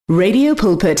Radio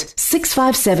Pulpit,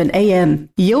 657 AM,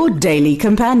 your daily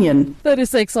companion.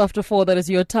 36 after 4, that is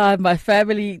your time, my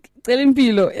family.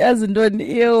 Celimpilo,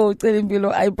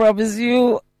 Celimpilo, I promise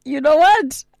you, you know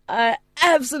what? I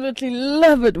absolutely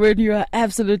love it when you are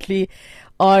absolutely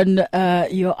on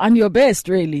your best,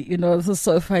 really. You know, this is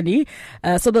so funny.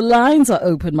 So the lines are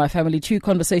open, my family. 2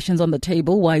 conversations on the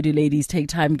table. Why do ladies take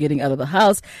time getting out of the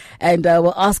house? And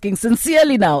we're asking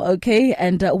sincerely now, okay?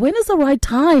 And when is the right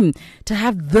time to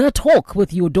have the talk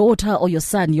with your daughter or your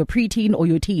son, your preteen or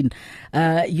your teen?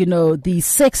 The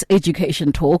sex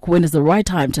education talk. When is the right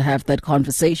time to have that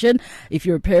conversation? If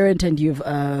you're a parent and you've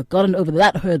gotten over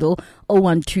that hurdle,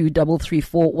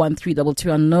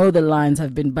 012-334-1322. I know the lines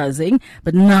have been buzzing,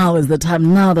 but now is the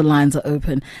time. Now the lines are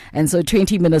open. And so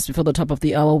 20 minutes before the top of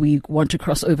the hour, we want to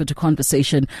cross over to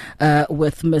conversation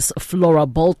with Miss Flora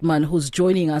Boltman, who's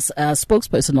joining us,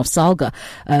 spokesperson of SALGA,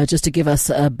 just to give us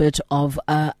a bit of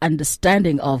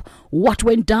understanding of what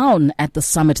went down at the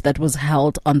summit that was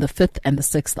held on the 5th and the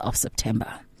 6th of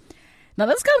September. Now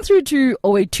let's come through to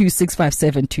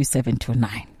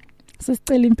 082-657-2729. This is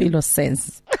Celimpilo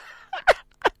says.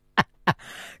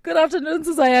 Good afternoon,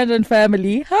 Susayan and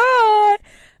family. Hi.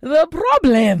 The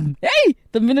problem. Hey,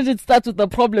 the minute it starts with the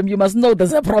problem, you must know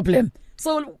there's a problem.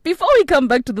 So before we come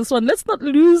back to this one, let's not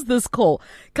lose this call.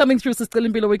 Coming through, Sister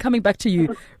Celimpilo, we're coming back to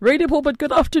you. Radio Pulpit,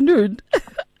 good afternoon.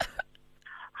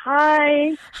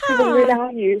 Hi. How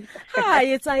are you? Hi,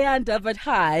 it's Ayanda, but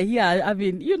hi. Yeah, I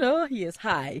mean, yes,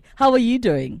 hi. How are you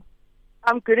doing?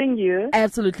 I'm good, and you?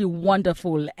 Absolutely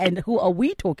wonderful. And who are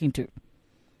we talking to?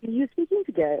 You're speaking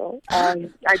to Gail. I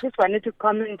just wanted to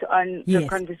comment on the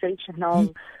conversation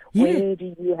of when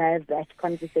do you have that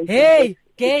conversation? Hey,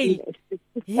 Gail.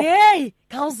 Hey,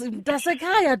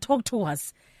 Dasekaya, talk to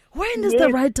us. When is the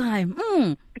right time?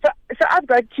 So I've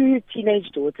got 2 teenage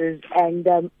daughters, and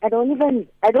I don't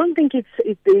think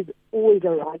there's always a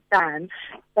right time,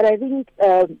 but I think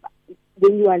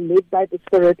when you are led by the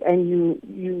Spirit and you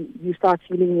start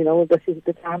feeling, this is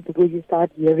the time to go, you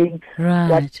start hearing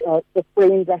what the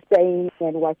friends are saying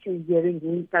and what you're hearing,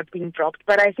 news are being dropped.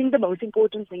 But I think the most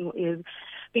important thing is,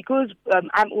 because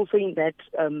I'm also in that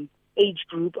age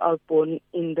group, I was born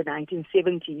in the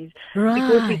 1970s,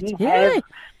 because we didn't have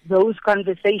those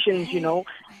conversations,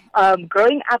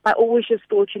 growing up, I always just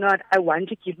thought, I want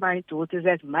to give my daughters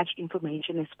as much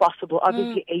information as possible,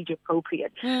 obviously age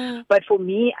appropriate. But for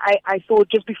me, I thought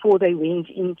just before they went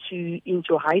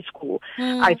into high school,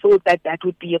 I thought that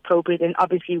would be appropriate, and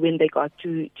obviously when they got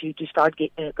to start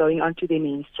going onto their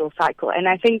menstrual cycle. And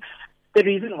I think the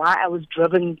reason why I was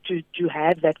driven to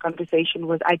have that conversation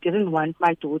was I didn't want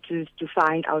my daughters to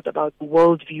find out about the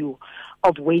worldview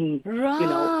of when,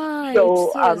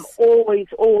 So always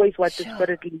what the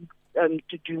Spirit leads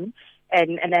to do.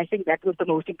 And I think that was the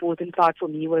most important part for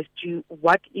me, was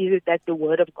what is it that the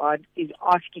Word of God is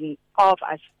asking of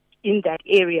us in that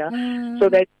area, so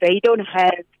that they don't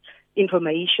have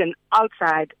information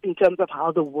outside in terms of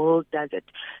how the world does it.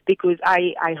 Because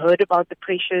I heard about the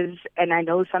pressures, and I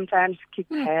know sometimes kids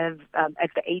have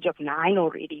at the age of 9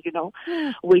 already,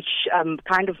 which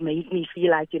kind of made me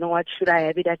feel like, what, should I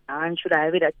have it at 9? Should I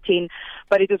have it at 10?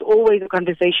 But it was always a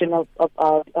conversation of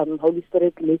Holy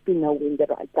Spirit let me know when the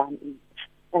right time is.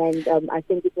 And I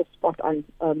think it was spot on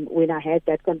when I had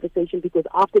that conversation, because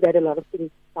after that a lot of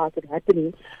things started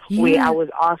happening where I was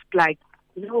asked, like,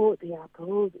 there are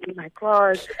girls in my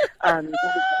class. I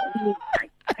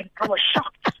was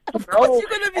shocked. Of course you're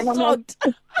going to be shocked.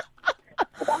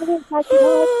 I was like,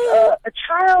 a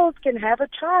child can have a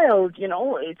child,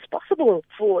 it's possible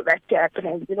for that to happen.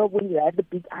 And, when you have the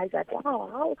big eyes, like,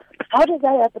 wow, how does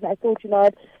that happen? I thought,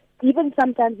 even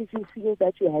sometimes if you feel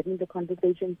that you're having the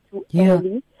conversation too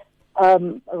early,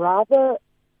 rather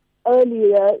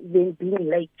earlier than being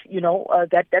late,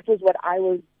 that was what I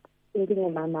was thinking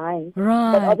in my mind.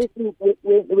 Right. But obviously,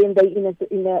 when they're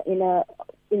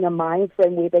in a mind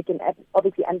frame where they can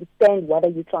obviously understand what are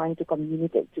you trying to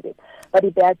communicate to them. But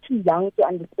if they're too young to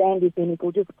understand it, then it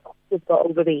will just go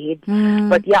over their head.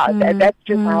 But that's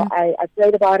just how I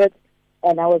prayed about it.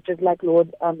 And I was just like,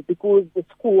 Lord, because the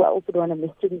school, I also don't want to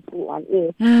mention the school on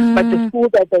air, but the school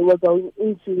that they were going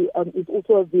into is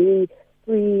also a very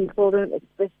free, children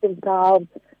express themselves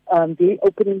very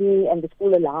openly, and the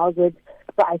school allows it.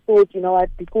 So I thought,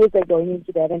 because they're going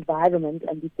into that environment,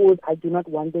 and because I do not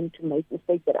want them to make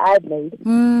mistakes that I have made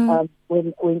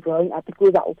when growing up,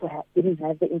 because I also didn't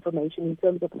have the information in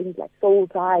terms of things like soul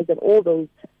ties and all those,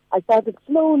 I started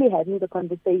slowly having the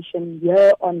conversation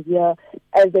year on year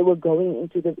as they were going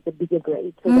into the bigger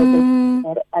grades, so that they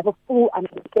have a full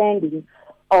understanding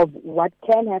of what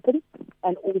can happen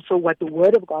and also what the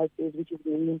Word of God says, which is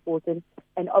very important,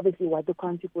 and obviously what the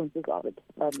consequences of it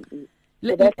is.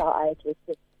 So that's how I address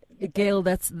it. Gail,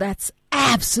 that's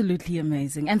absolutely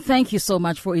amazing, and thank you so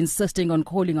much for insisting on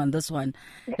calling on this one.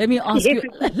 Let me ask you.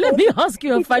 Let me ask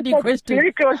you a funny question.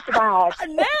 Very close to my heart.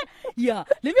 Yeah,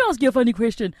 let me ask you a funny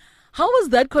question. How was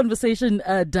that conversation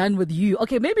done with you?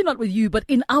 Okay, maybe not with you, but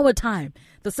in our time,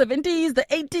 the 70s, the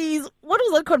 80s. What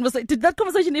was that conversation? Did that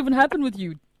conversation even happen with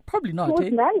you? Probably not.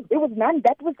 It was none.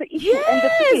 That was the issue. Yes. And the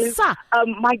thing is,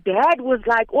 my dad was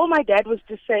like, all my dad was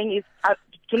just saying is,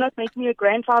 do not make me a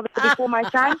grandfather before my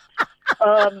time,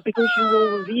 because you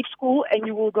will leave school and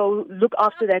you will go look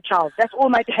after that child. That's all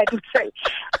my dad would say.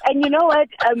 And you know what?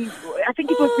 I think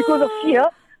it was because of fear.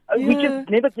 We just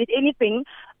never did anything.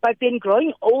 But then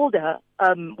growing older,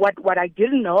 what I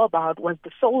didn't know about was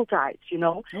the soul ties, you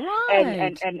know,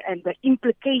 right. and the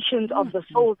implications of the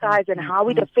soul ties and how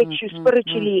it affects you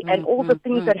spiritually and all the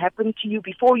things that happen to you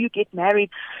before you get married.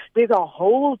 There's a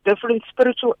whole different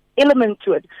spiritual element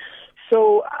to it.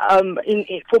 So,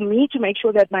 for me to make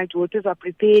sure that my daughters are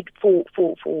prepared for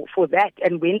that,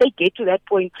 and when they get to that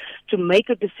point to make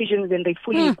a decision, then they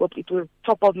fully equipped, it was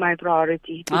top of my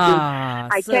priority. Because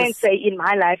I can say in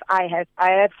my life I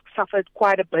have suffered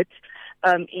quite a bit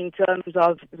in terms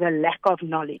of the lack of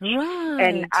knowledge.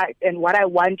 Right. And what I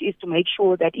want is to make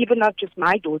sure that even not just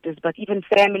my daughters, but even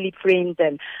family, friends,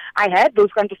 and I had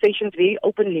those conversations very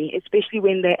openly, especially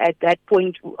when they're at that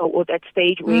point or that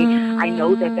stage where I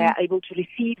know that they're able to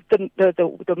receive the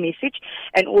message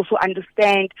and also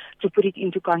understand to put it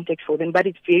into context for them. But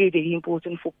it's very, very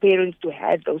important for parents to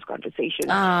have those conversations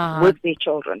with their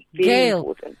children. Very Gail,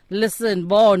 important. Listen,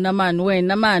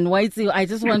 Naman, I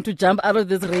just want to jump out of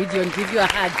this radio and give you a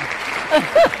hug.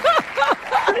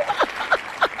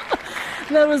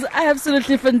 That was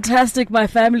absolutely fantastic, my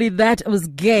family. That was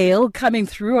Gail coming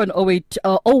through on 012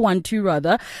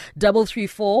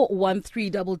 334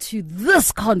 1322.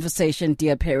 This conversation,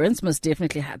 dear parents, must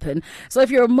definitely happen. So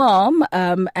if you're a mom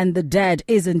and the dad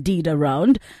is indeed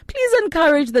around, please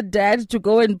encourage the dad to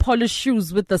go and polish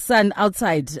shoes with the son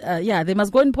outside. They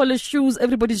must go and polish shoes,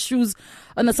 everybody's shoes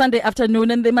on a Sunday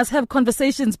afternoon, and they must have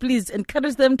conversations. Please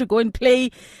encourage them to go and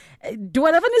play. Do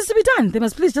whatever needs to be done. They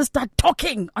must please just start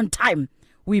talking on time.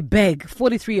 We beg.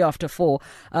 43 after 4.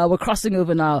 We're crossing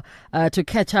over now to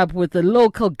catch up with the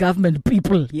local government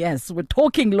people. Yes, we're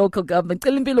talking local government.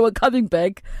 Telimpilo, we're coming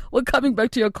back. We're coming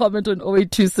back to your comment on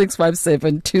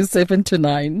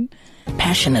 0826572729.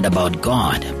 Passionate about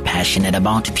God, passionate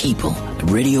about people.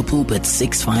 Radio Pulpit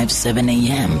 657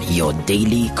 AM, your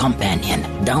daily companion.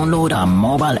 Download our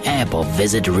mobile app or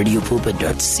visit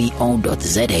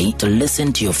radiopulpit.co.za to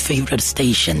listen to your favorite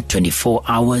station 24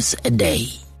 hours a day.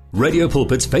 Radio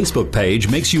Pulpit's Facebook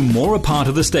page makes you more a part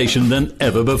of the station than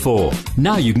ever before.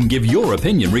 Now you can give your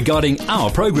opinion regarding our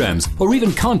programs or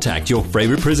even contact your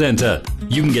favorite presenter.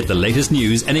 You can get the latest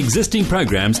news and existing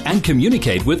programs and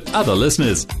communicate with other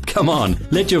listeners. Come on,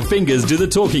 let your fingers do the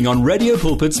talking on Radio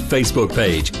Pulpit's Facebook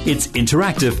page. It's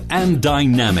interactive and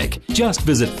dynamic. Just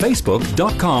visit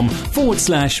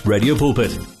facebook.com/Radio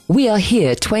Pulpit. We are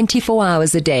here 24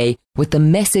 hours a day with the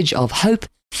message of hope,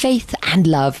 faith and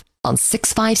love on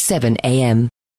 657 AM.